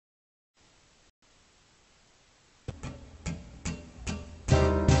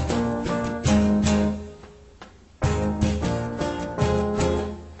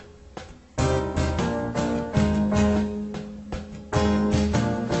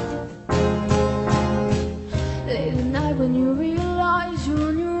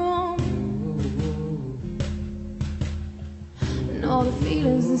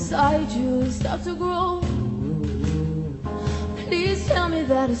inside you start to grow. Please tell me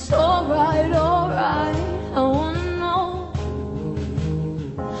that it's alright, alright. I wanna know.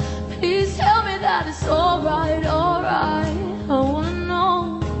 Please tell me that it's alright, alright. I wanna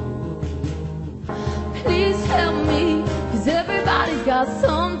know. Please tell me, 'cause everybody's got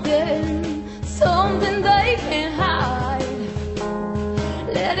something, something they can't hide.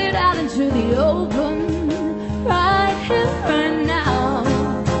 Let it out into the open, right here, right now.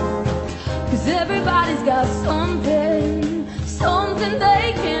 'Cause everybody's got something, something they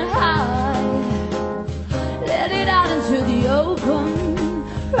can't hide. Let it out into the open,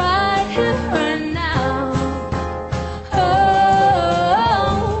 right here, right now. Oh,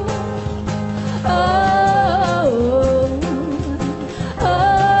 oh, oh,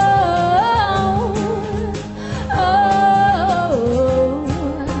 oh.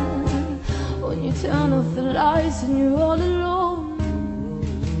 When you turn off the lights and you're all alone,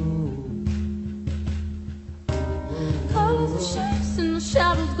 colors and shapes and the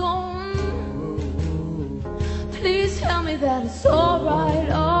shadows gone. Please tell me that it's alright,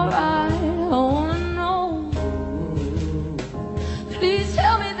 alright. I wanna know. Please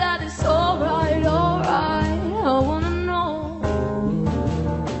tell me that it's alright, alright. I wanna know.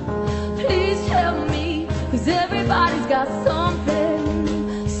 Please tell me, 'cause everybody's got something,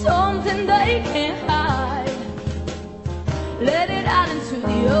 something they can't hide. Let it out into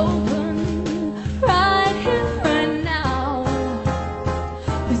the open, right here, right now.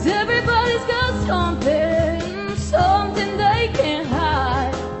 'Cause everybody's got something, something they can't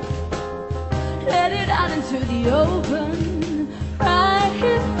hide. Let it out into the open.